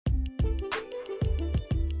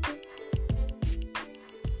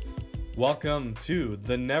Welcome to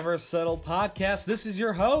the Never Settle podcast. This is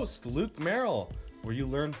your host, Luke Merrill, where you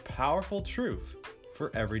learn powerful truth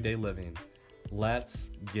for everyday living. Let's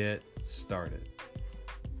get started.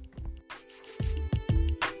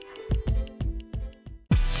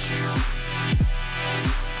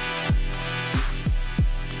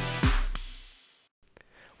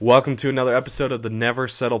 Welcome to another episode of the Never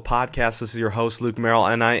Settle podcast. This is your host, Luke Merrill,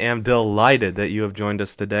 and I am delighted that you have joined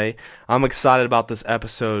us today. I'm excited about this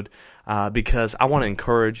episode because I want to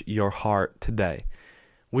encourage your heart today.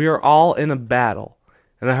 We are all in a battle,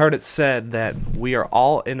 and I heard it said that we are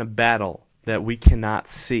all in a battle that we cannot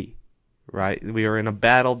see, right? We are in a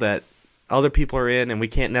battle that other people are in, and we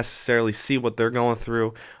can't necessarily see what they're going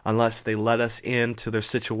through unless they let us into their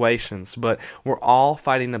situations. But we're all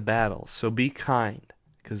fighting a battle, so be kind,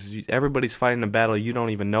 because everybody's fighting a battle you don't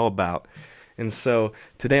even know about. And so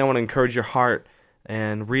today I want to encourage your heart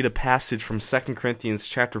and read a passage from 2 Corinthians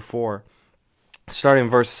chapter 4, starting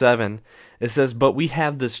in verse 7. It says, "But we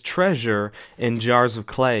have this treasure in jars of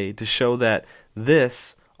clay to show that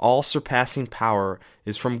this all-surpassing power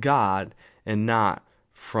is from God and not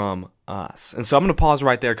from us." And so I'm going to pause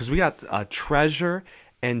right there because we got a treasure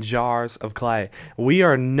in jars of clay. We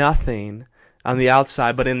are nothing on the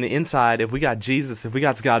outside, but in the inside, if we got Jesus, if we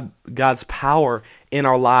got God's power in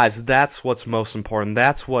our lives, that's what's most important.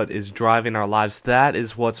 That's what is driving our lives. That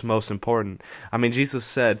is what's most important. I mean, Jesus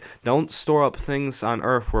said, don't store up things on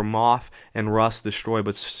earth where moth and rust destroy,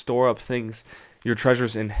 but store up things, your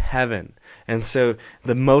treasures in heaven. And so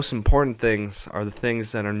the most important things are the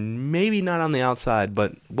things that are maybe not on the outside,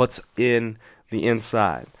 but what's in the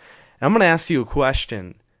inside. And I'm going to ask you a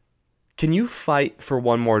question. Can you fight for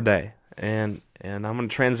one more day? And I'm going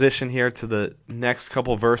to transition here to the next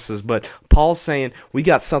couple verses, but Paul's saying we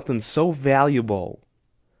got something so valuable,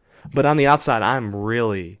 but on the outside I'm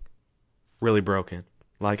really, really broken.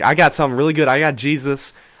 Like, I got something really good. I got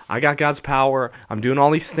Jesus. I got God's power. I'm doing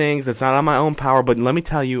all these things. It's not on my own power, but let me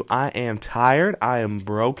tell you, I am tired. I am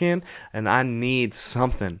broken, and I need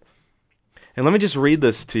something. And let me just read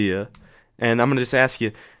this to you, and I'm going to just ask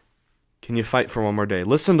you, can you fight for one more day?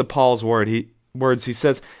 Listen to Paul's words. He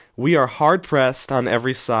says, "We are hard-pressed on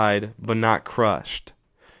every side, but not crushed.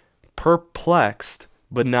 Perplexed,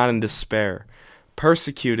 but not in despair.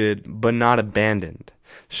 Persecuted, but not abandoned.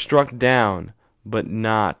 Struck down, but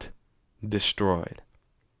not destroyed."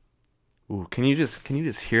 Ooh, can you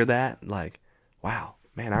just hear that? Like, wow,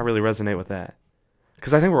 man, I really resonate with that.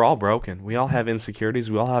 Because I think we're all broken. We all have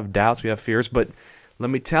insecurities. We all have doubts. We have fears. But let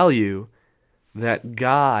me tell you that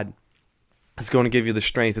God is going to give you the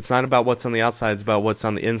strength. It's not about what's on the outside, it's about what's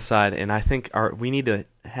on the inside. And I think we need to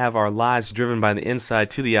have our lives driven by the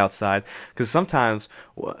inside to the outside, because sometimes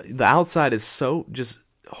the outside is so just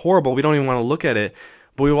horrible we don't even want to look at it.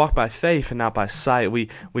 But we walk by faith and not by sight. We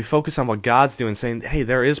focus on what God's doing, saying, hey,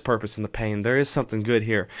 there is purpose in the pain. There is something good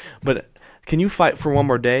here. But can you fight for one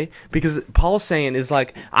more day? Because Paul's saying is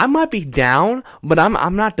like, I might be down, but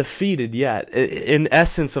I'm not defeated yet, in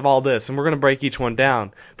essence of all this. And we're going to break each one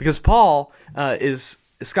down. Because Paul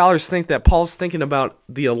scholars think that Paul's thinking about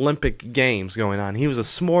the Olympic Games going on. He was a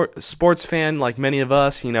sports fan like many of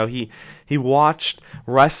us. You know, he watched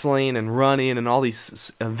wrestling and running and all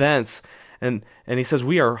these events. And he says,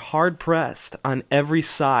 we are hard-pressed on every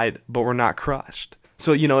side, but we're not crushed.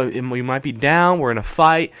 So, you know, we might be down, we're in a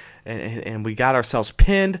fight, and we got ourselves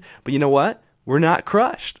pinned, but you know what? We're not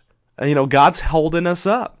crushed. You know, God's holding us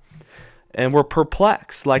up, and we're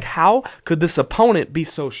perplexed. Like, how could this opponent be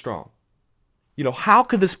so strong? You know, how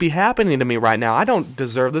could this be happening to me right now? I don't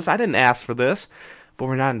deserve this. I didn't ask for this. But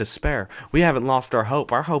we're not in despair. We haven't lost our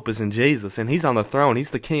hope. Our hope is in Jesus, and He's on the throne. He's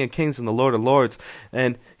the King of Kings and the Lord of Lords.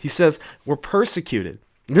 And He says, we're persecuted.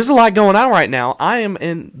 There's a lot going on right now. I am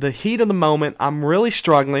in the heat of the moment. I'm really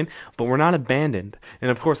struggling, but we're not abandoned. And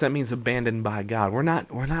of course, that means abandoned by God. We're not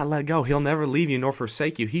let go. He'll never leave you nor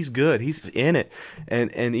forsake you. He's good. He's in it.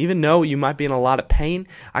 And even though you might be in a lot of pain,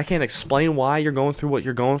 I can't explain why you're going through what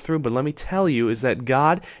you're going through, but let me tell you is that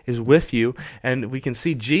God is with you, and we can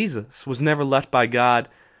see Jesus was never left by God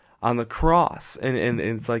on the cross, and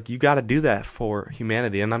it's like you got to do that for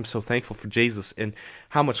humanity, and I'm so thankful for Jesus. And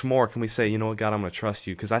how much more can we say, you know what, God, I'm going to trust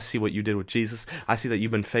you because I see what you did with Jesus. I see that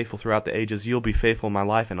you've been faithful throughout the ages. You'll be faithful in my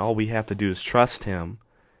life, and all we have to do is trust Him.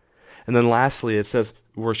 And then lastly, it says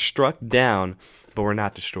we're struck down, but we're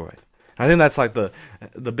not destroyed. I think that's like the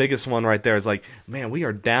biggest one right there is like, man, we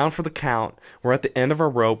are down for the count. We're at the end of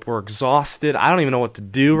our rope. We're exhausted. I don't even know what to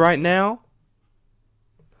do right now,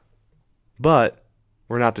 but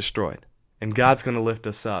we're not destroyed. And God's going to lift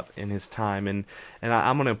us up in His time.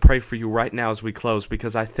 I'm going to pray for you right now as we close,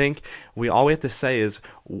 because I think all we have to say is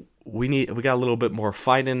we got a little bit more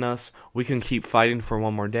fight in us. We can keep fighting for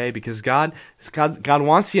one more day because God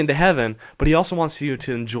wants you into heaven, but He also wants you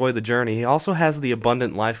to enjoy the journey. He also has the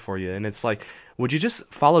abundant life for you, and it's like, would you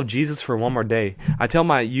just follow Jesus for one more day? I tell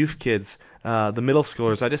my youth kids, the middle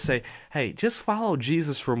schoolers, I just say, hey, just follow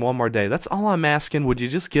Jesus for one more day. That's all I'm asking. Would you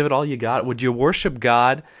just give it all you got? Would you worship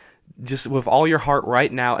God just with all your heart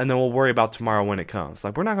right now, and then we'll worry about tomorrow when it comes.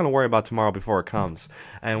 Like, we're not going to worry about tomorrow before it comes,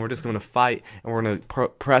 and we're just going to fight, and we're going to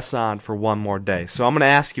press on for one more day. So I'm going to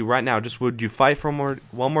ask you right now, just would you fight for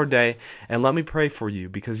one more day, and let me pray for you,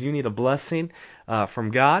 because you need a blessing from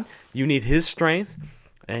God. You need His strength,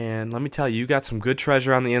 and let me tell you, you got some good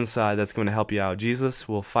treasure on the inside that's going to help you out. Jesus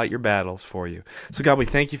will fight your battles for you. So God, we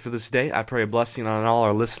thank you for this day. I pray a blessing on all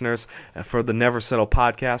our listeners for the Never Settle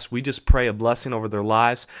podcast. We just pray a blessing over their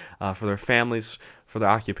lives, for their families, for their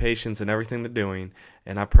occupations, and everything they're doing.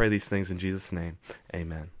 And I pray these things in Jesus' name.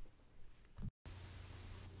 Amen.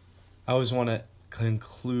 I always want to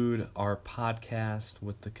conclude our podcast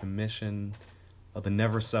with the commission of the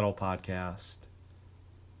Never Settle podcast.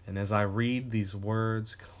 And as I read these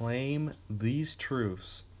words, claim these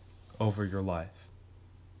truths over your life.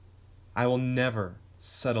 I will never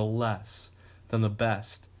settle less than the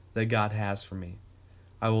best that God has for me.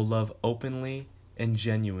 I will love openly and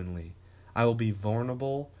genuinely. I will be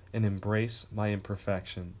vulnerable and embrace my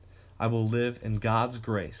imperfection. I will live in God's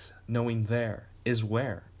grace, knowing there is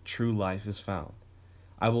where true life is found.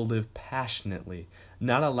 I will live passionately,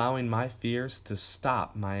 not allowing my fears to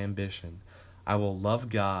stop my ambition. I will love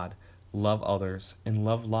God, love others, and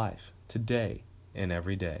love life today and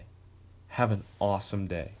every day. Have an awesome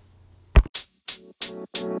day.